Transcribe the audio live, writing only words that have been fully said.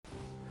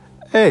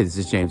Hey, this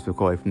is James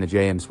McCoy from the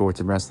JM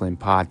Sports and Wrestling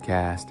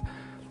Podcast.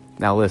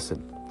 Now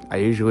listen, I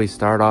usually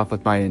start off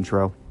with my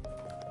intro,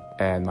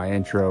 and my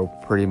intro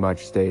pretty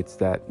much states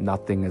that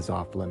nothing is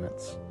off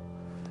limits.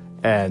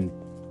 And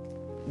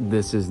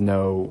this is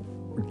no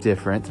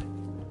different.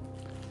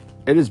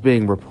 It is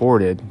being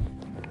reported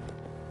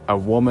a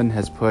woman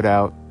has put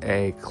out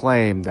a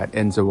claim that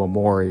Enzo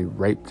Amore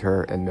raped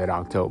her in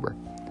mid-October.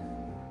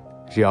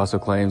 She also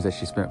claims that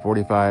she spent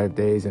 45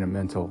 days in a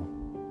mental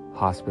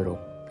hospital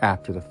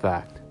after the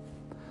fact.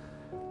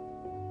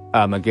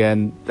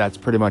 Again, that's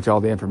pretty much all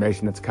the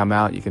information that's come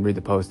out. You can read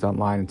the post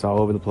online. It's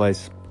all over the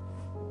place.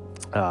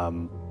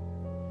 But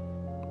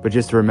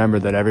just to remember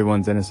that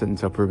everyone's innocent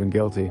until proven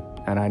guilty.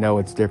 And I know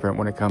it's different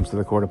when it comes to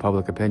the court of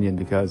public opinion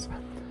because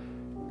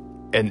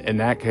in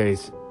that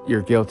case,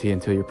 you're guilty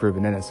until you're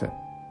proven innocent.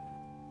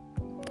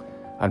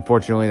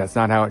 Unfortunately, that's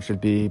not how it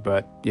should be,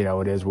 but,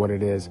 it is what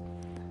it is.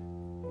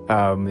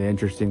 The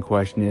interesting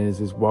question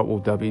is what will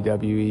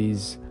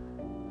WWE's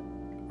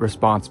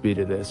response be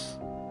to this?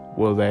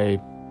 Will they,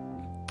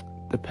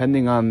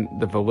 depending on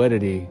the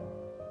validity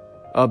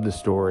of the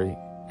story,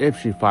 if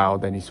she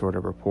filed any sort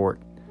of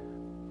report,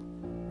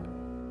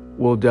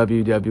 will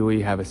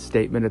WWE have a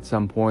statement at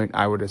some point?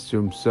 I would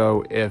assume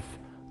so if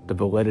the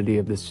validity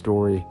of this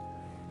story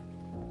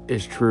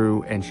is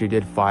true and she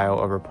did file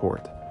a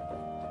report.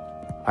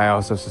 I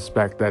also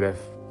suspect that if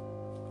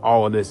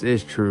all of this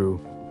is true,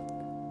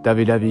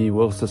 WWE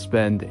will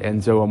suspend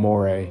Enzo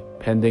Amore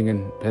pending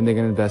an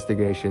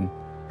investigation,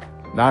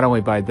 not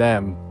only by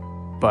them,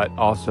 but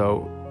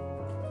also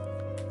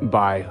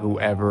by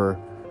whoever,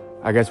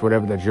 I guess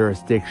whatever the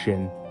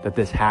jurisdiction that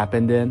this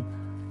happened in.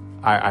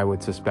 I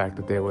would suspect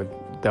that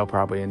they'll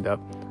probably end up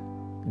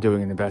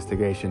doing an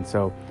investigation.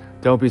 So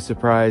don't be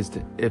surprised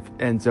if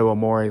Enzo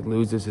Amore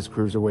loses his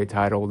Cruiserweight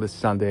title this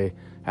Sunday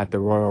at the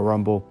Royal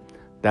Rumble.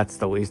 That's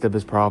the least of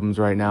his problems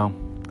right now.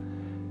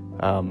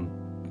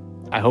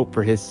 I hope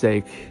for his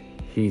sake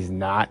he's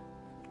not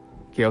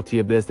guilty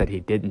of this, that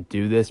he didn't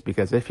do this,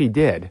 because if he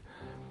did,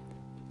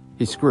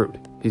 he's screwed.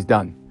 He's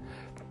done.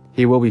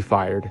 He will be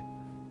fired,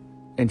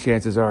 and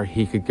chances are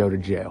he could go to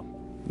jail.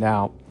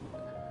 Now,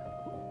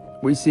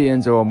 we see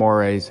Enzo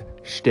Amore's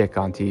shtick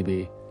on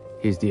TV.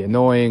 He's the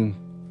annoying,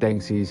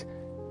 thinks he's,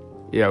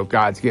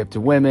 God's gift to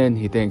women.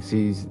 He thinks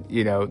he's,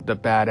 the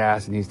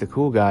badass and he's the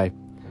cool guy.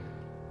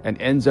 And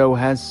Enzo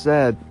has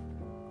said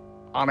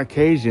on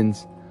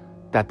occasions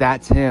that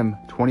that's him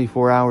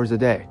 24 hours a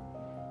day.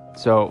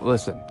 So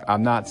listen,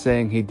 I'm not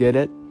saying he did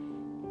it,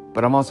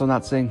 but I'm also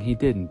not saying he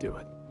didn't do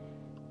it.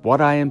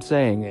 What I am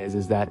saying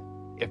is that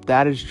if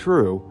that is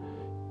true,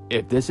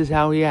 if this is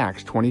how he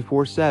acts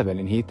 24/7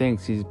 and he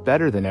thinks he's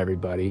better than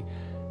everybody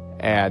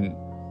and,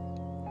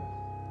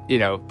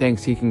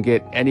 thinks he can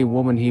get any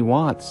woman he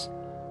wants,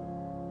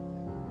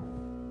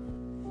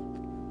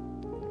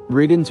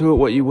 read into it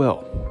what you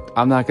will.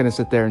 I'm not going to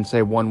sit there and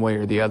say one way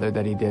or the other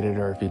that he did it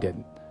or if he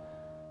didn't.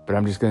 But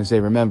I'm just going to say,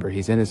 remember,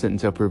 he's innocent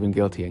until proven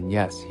guilty. And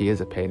yes, he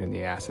is a pain in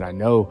the ass. And I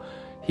know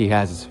he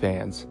has his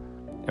fans.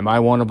 Am I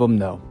one of them?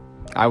 No.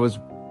 I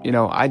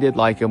did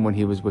like him when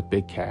he was with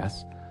Big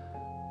Cass.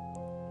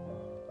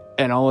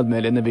 And I'll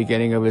admit, in the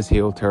beginning of his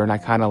heel turn, I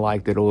kind of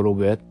liked it a little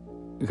bit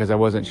because I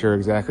wasn't sure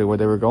exactly where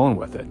they were going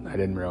with it. I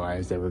didn't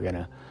realize they were going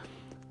to,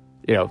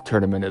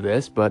 turn him into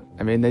this. But,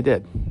 they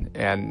did.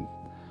 And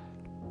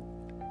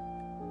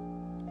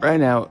right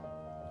now,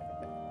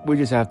 we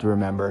just have to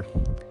remember,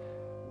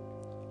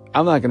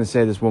 I'm not going to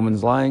say this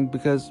woman's lying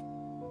because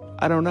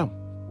I don't know.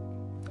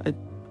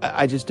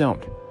 I just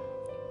don't.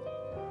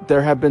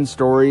 There have been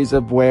stories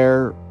of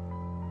where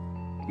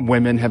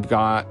women have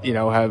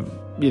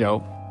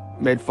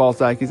made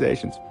false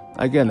accusations.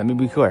 Again, let me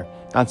be clear.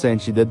 Not saying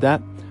she did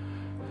that.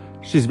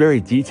 She's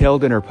very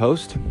detailed in her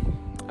post.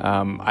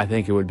 I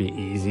think it would be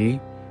easy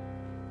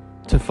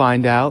to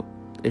find out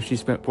if she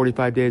spent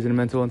 45 days in a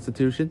mental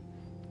institution.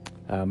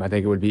 I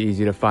think it would be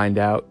easy to find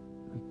out,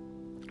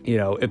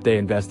 if they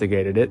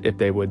investigated it, if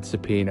they would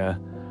subpoena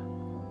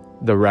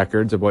the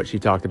records of what she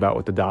talked about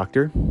with the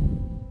doctor.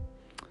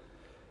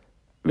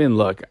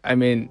 Look, I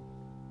don't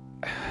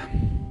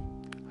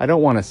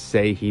want to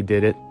say he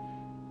did it,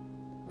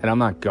 and I'm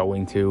not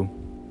going to.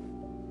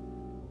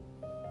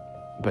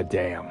 But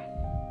damn.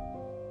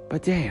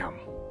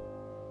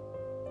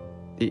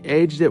 The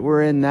age that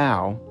we're in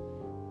now,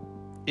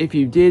 if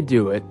you did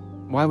do it,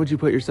 why would you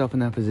put yourself in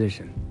that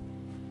position?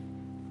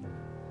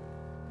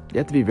 You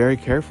have to be very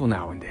careful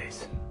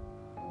nowadays.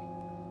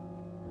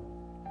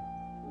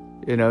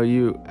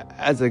 You,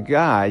 as a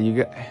guy,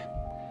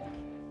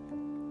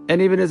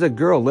 and even as a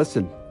girl,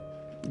 listen,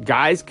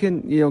 guys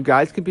can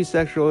be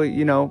sexually,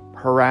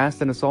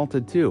 harassed and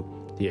assaulted too.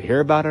 Do you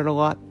hear about it a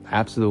lot?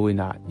 Absolutely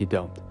not. You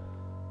don't.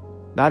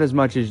 Not as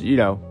much as, you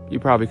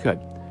probably could.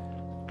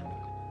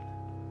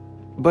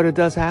 But it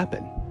does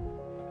happen.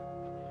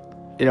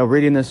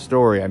 Reading this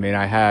story,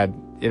 I had,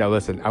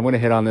 listen, I'm going to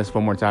hit on this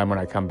one more time when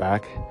I come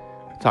back.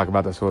 Talk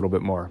about this a little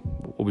bit more.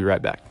 We'll be right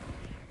back.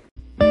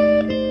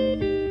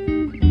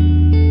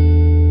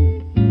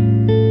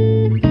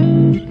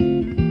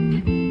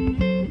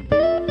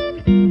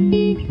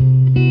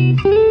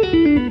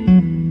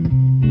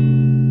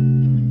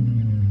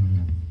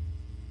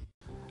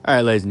 All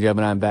right, ladies and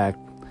gentlemen, I'm back.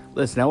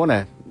 Listen, I want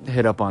to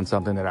hit up on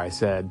something that I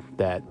said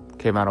that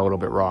came out a little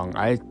bit wrong.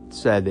 I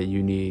said that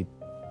you need,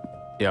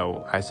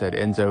 I said,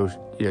 Enzo,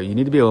 you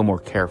need to be a little more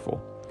careful.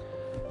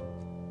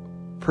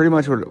 Pretty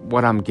much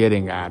what I'm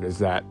getting at is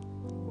that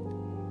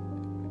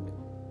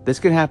this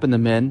can happen to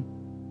men,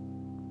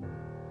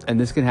 and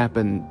this can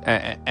happen,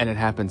 and it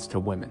happens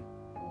to women.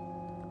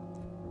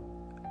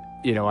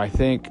 I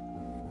think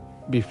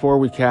before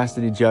we cast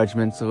any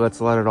judgment, so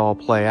let's let it all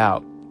play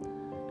out.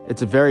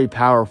 It's a very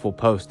powerful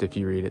post if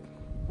you read it.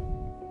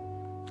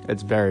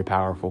 It's very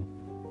powerful.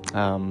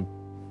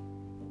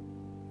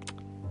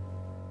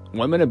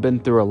 Women have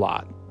been through a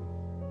lot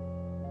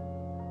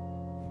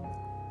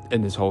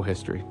in this whole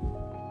history.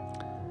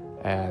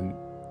 And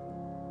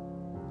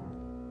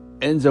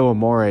Enzo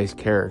Amore's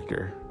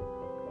character,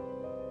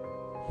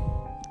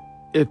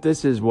 if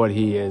this is what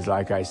he is,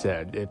 like I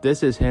said, if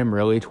this is him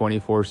really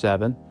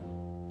 24/7,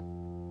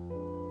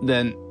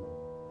 then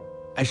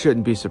I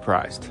shouldn't be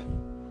surprised.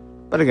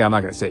 But again, I'm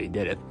not going to say he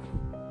did it.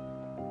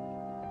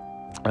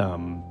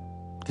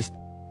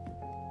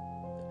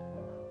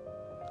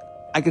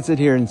 I could sit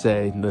here and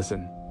say,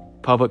 listen,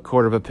 public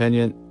court of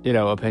opinion,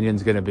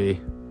 opinion's going to be,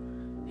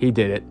 he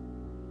did it.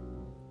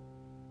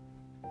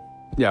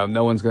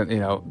 No one's going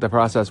to, the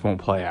process won't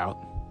play out,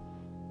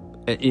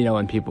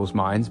 in people's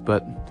minds.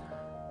 But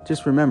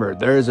just remember,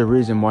 there is a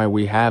reason why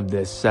we have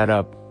this set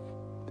up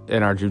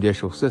in our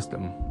judicial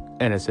system,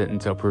 innocent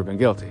until proven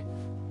guilty.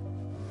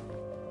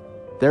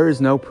 There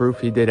is no proof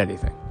he did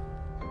anything.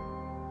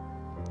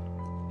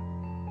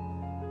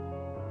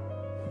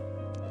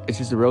 It's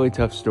just a really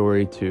tough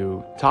story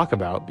to talk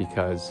about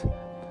because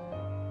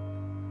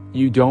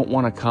you don't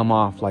want to come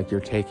off like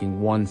you're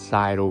taking one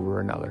side over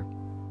another.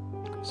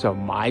 So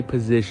my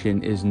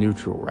position is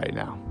neutral right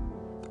now.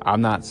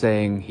 I'm not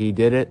saying he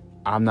did it.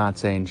 I'm not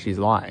saying she's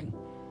lying.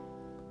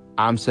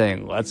 I'm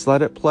saying let's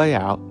let it play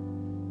out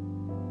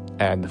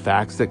and the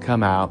facts that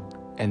come out,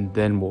 and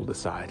then we'll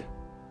decide.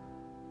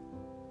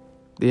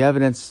 The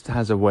evidence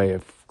has a way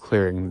of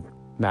clearing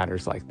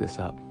matters like this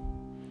up.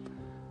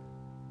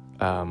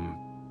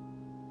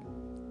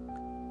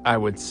 I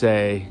would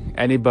say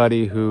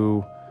anybody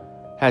who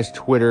has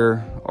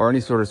Twitter or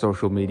any sort of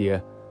social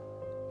media,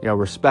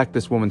 respect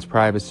this woman's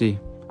privacy.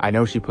 I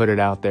know she put it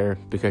out there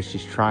because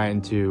she's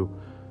trying to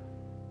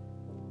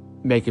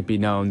make it be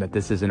known that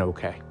this isn't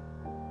okay.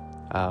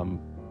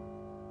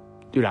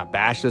 Do not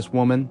bash this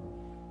woman.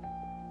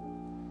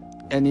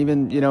 And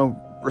even,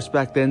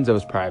 respect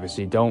Enzo's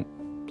privacy. Don't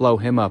blow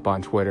him up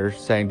on Twitter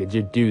saying, did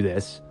you do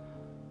this?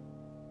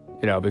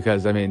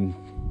 Because,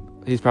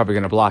 he's probably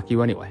going to block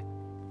you anyway.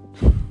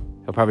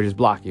 He'll probably just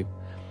block you.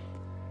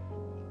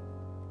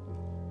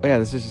 But yeah,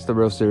 this is just a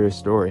real serious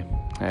story.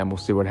 And we'll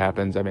see what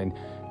happens.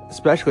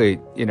 Especially,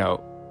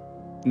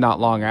 not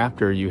long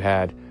after you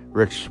had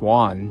Rich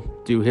Swann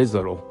do his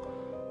little,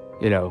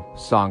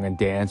 song and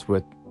dance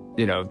with,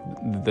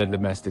 the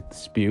domestic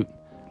dispute.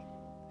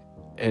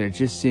 And it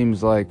just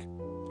seems like,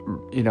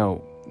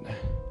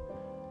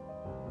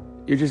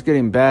 you're just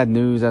getting bad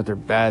news after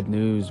bad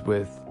news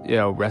with,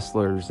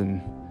 wrestlers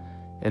and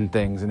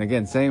things. And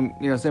again, same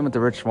with the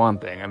Rich Swann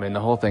thing. The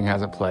whole thing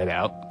hasn't played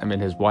out.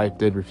 His wife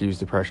did refuse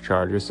to press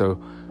charges. So,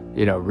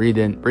 read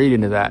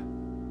into that,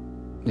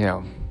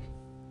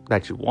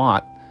 that you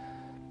want.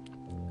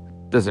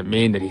 Doesn't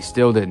mean that he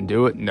still didn't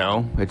do it.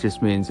 No, it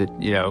just means that,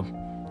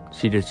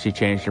 she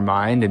changed her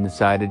mind and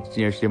decided,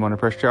 she didn't want to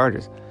press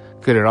charges.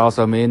 Could it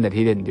also mean that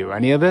he didn't do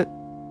any of it?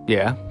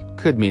 Yeah,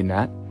 could mean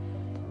that.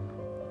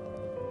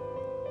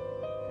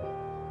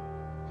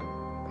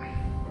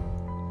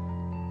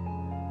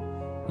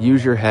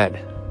 Use your head.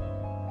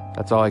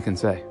 That's all I can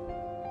say.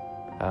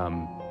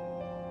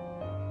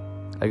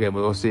 Again,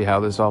 we'll see how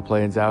this all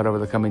plays out over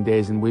the coming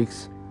days and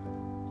weeks.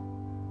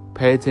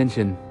 Pay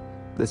attention.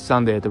 This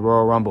Sunday at the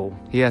Royal Rumble,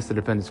 he has to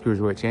defend his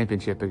Cruiserweight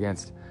Championship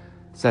against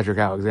Cedric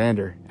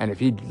Alexander. And if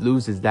he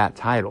loses that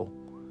title,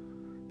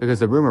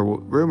 because the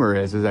rumor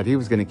is that he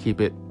was going to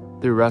keep it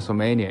through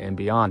WrestleMania and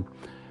beyond.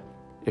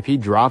 If he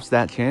drops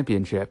that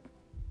championship,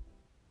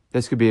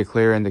 this could be a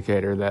clear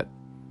indicator that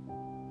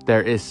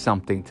there is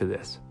something to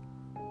this.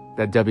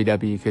 That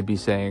WWE could be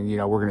saying,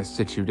 we're going to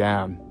sit you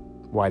down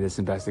while this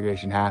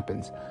investigation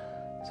happens.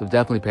 So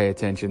definitely pay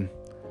attention.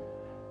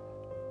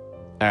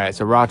 All right,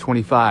 so Raw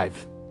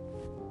 25.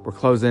 We're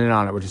closing in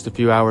on it. We're just a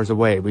few hours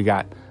away. We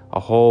got a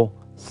whole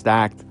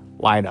stacked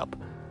lineup.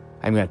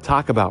 I'm going to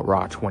talk about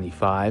Raw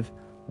 25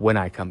 when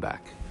I come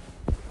back.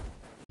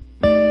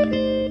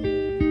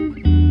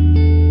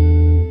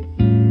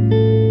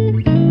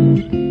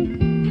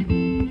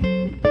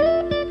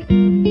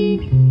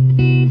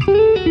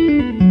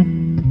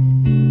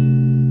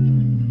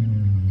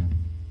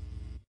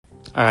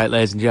 All right,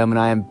 ladies and gentlemen,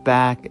 I am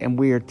back, and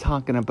we are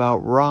talking about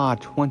Raw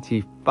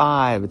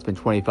 25. It's been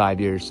 25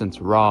 years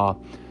since Raw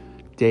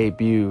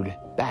debuted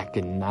back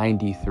in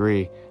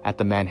 '93 at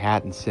the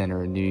Manhattan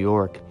Center in New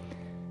York.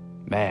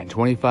 Man,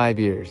 25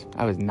 years.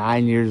 I was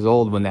 9 years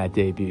old when that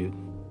debuted.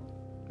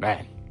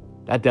 Man,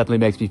 that definitely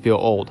makes me feel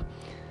old.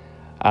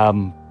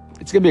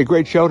 It's going to be a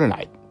great show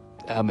tonight.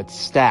 It's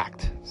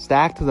stacked.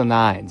 stacked to the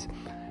nines.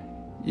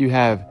 You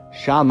have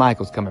Shawn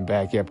Michaels coming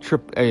back. You have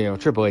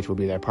Triple H will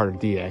be there, part of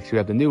DX. You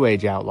have the New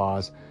Age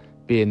Outlaws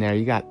being there.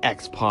 You got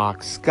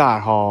X-Pac,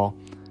 Scott Hall.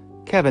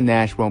 Kevin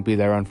Nash won't be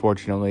there,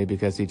 unfortunately,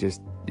 because he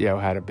just,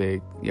 had a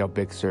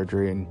big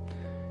surgery and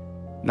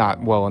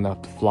not well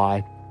enough to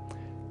fly.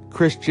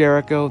 Chris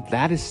Jericho,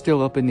 that is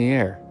still up in the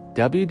air.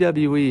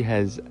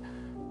 WWE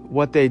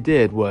what they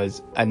did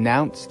was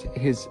announced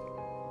his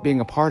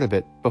being a part of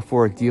it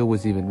before a deal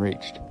was even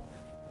reached.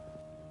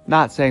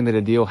 Not saying that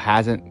a deal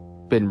hasn't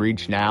been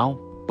reached now,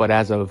 but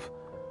as of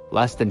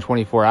less than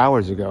 24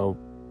 hours ago,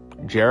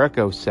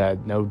 Jericho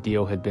said no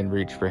deal had been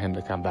reached for him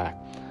to come back.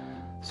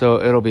 So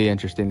it'll be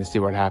interesting to see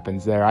what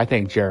happens there. I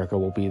think Jericho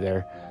will be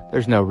there.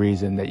 There's no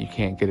reason that you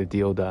can't get a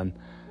deal done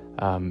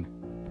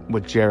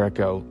with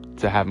Jericho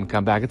to have him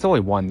come back. It's only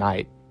one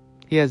night.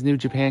 He has New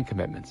Japan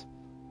commitments.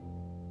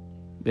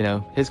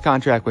 His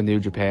contract with New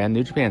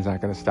Japan's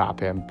not going to stop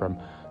him from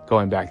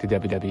going back to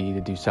WWE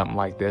to do something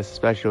like this,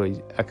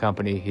 especially a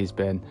company he's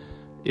been,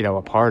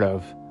 a part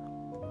of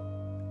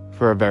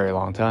for a very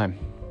long time.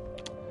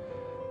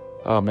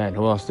 Oh, man,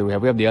 who else do we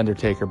have? We have The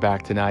Undertaker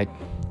back tonight.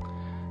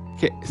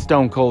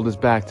 Stone Cold is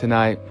back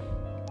tonight.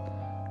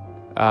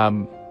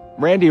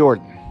 Randy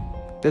Orton.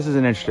 This is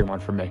an interesting one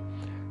for me.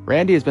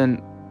 Randy has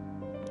been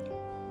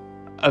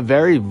a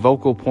very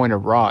vocal point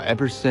of Raw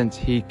ever since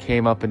he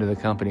came up into the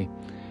company.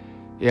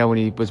 When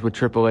he was with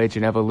Triple H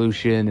and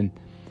Evolution. And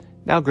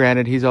now,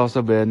 granted, he's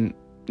also been,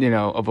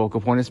 a vocal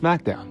point of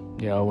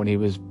SmackDown. When he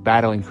was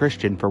battling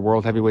Christian for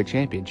World Heavyweight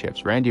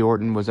Championships. Randy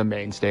Orton was a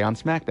mainstay on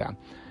SmackDown.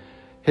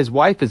 His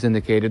wife has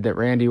indicated that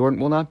Randy Orton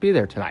will not be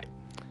there tonight.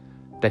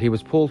 That he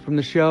was pulled from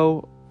the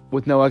show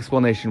with no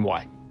explanation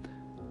why.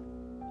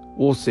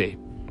 We'll see.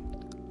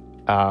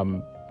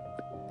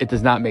 It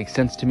does not make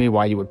sense to me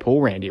why you would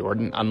pull Randy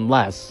Orton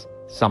unless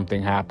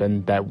something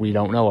happened that we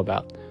don't know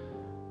about.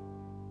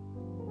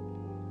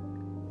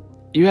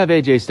 You have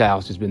AJ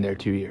Styles, who's been there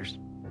 2 years.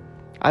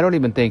 I don't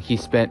even think he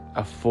spent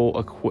a full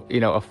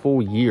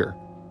year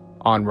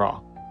on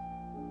Raw.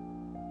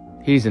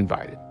 He's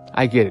invited.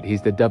 I get it.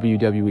 He's the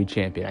WWE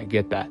champion. I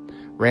get that.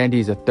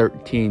 Randy's a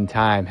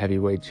 13-time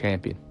heavyweight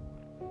champion.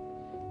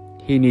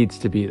 He needs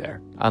to be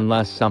there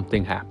unless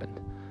something happened.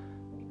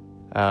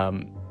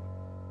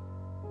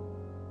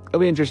 It'll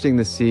be interesting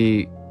to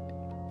see.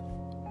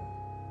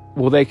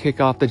 Will they kick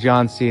off the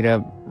John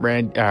Cena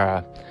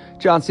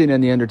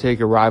and The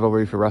Undertaker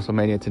rivalry for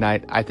WrestleMania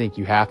tonight? I think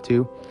you have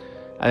to.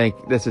 I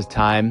think this is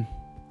time.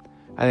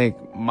 I think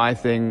my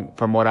thing,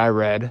 from what I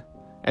read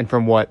and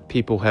from what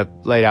people have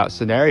laid out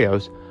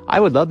scenarios, I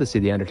would love to see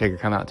The Undertaker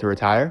come out to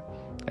retire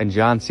and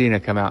John Cena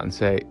come out and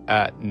say,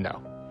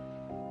 no,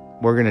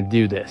 we're going to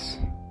do this.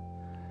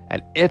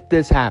 And if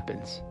this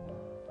happens,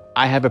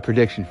 I have a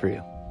prediction for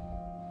you.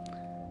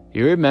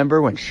 You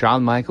remember when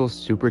Shawn Michaels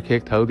super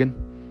kicked Hogan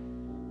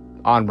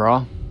on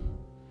Raw?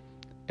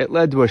 It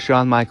led to a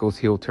Shawn Michaels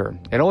heel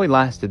turn. It only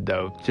lasted,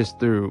 though, just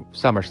through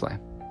SummerSlam.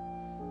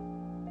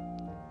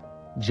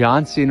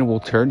 John Cena will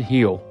turn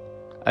heel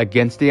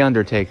against The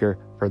Undertaker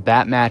for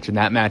that match and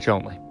that match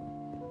only.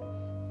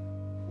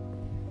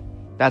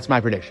 That's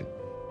my prediction.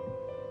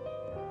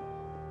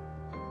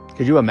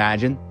 Could you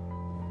imagine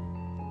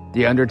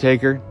The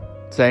Undertaker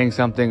saying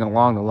something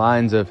along the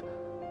lines of,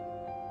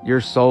 "Your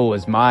soul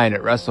is mine"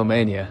 at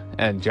WrestleMania,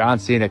 and John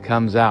Cena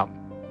comes out,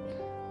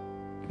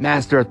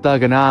 master of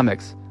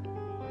Thugonomics.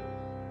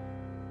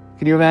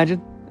 Can you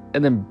imagine?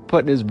 And then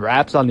putting his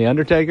raps on The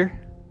Undertaker?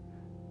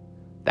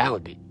 That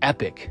would be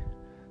epic.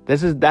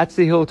 That's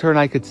the heel turn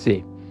I could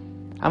see.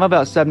 I'm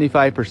about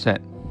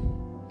 75%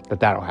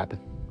 that'll happen.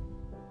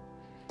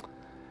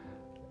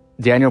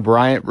 Daniel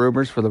Bryan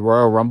rumors for the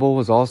Royal Rumble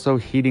is also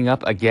heating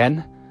up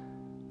again.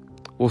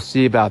 We'll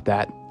see about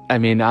that. I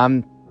mean,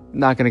 I'm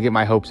not going to get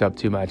my hopes up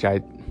too much.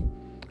 I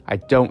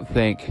don't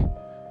think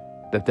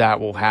that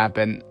will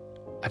happen.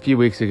 A few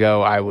weeks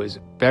ago, I was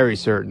very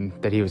certain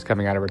that he was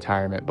coming out of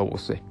retirement, but we'll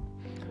see.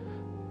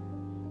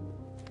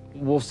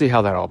 We'll see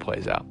how that all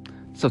plays out.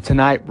 So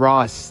tonight,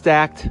 Raw is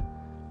stacked.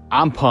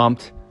 I'm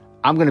pumped.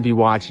 I'm going to be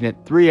watching it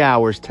 3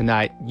 hours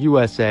tonight,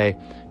 USA.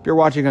 If you're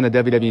watching on the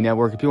WWE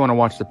Network, if you want to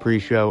watch the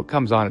pre-show, it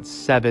comes on at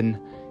 7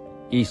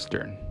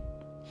 Eastern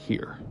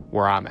here,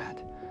 where I'm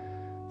at.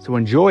 So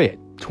enjoy it.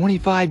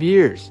 25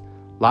 years.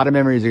 A lot of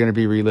memories are going to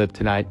be relived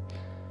tonight.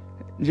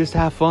 Just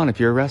have fun if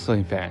you're a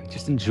wrestling fan.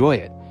 Just enjoy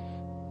it.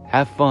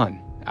 Have fun.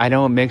 I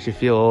know it makes you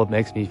feel old,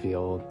 makes me feel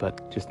old,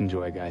 but just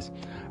enjoy it, guys.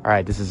 All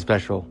right, this is a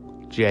special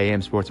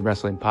JM Sports and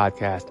Wrestling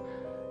podcast.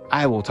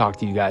 I will talk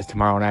to you guys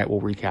tomorrow night.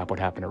 We'll recap what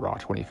happened at Raw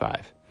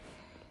 25.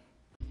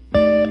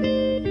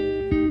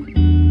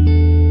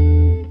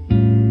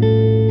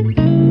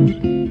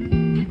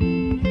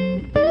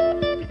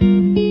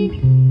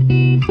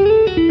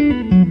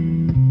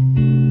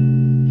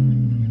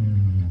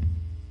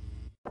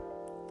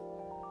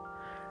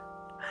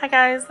 Hi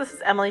guys, this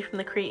is Emily from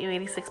the Create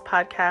U86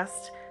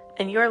 podcast,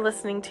 and you're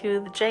listening to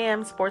the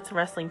JM Sports and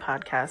Wrestling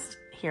podcast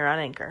here on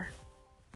Anchor.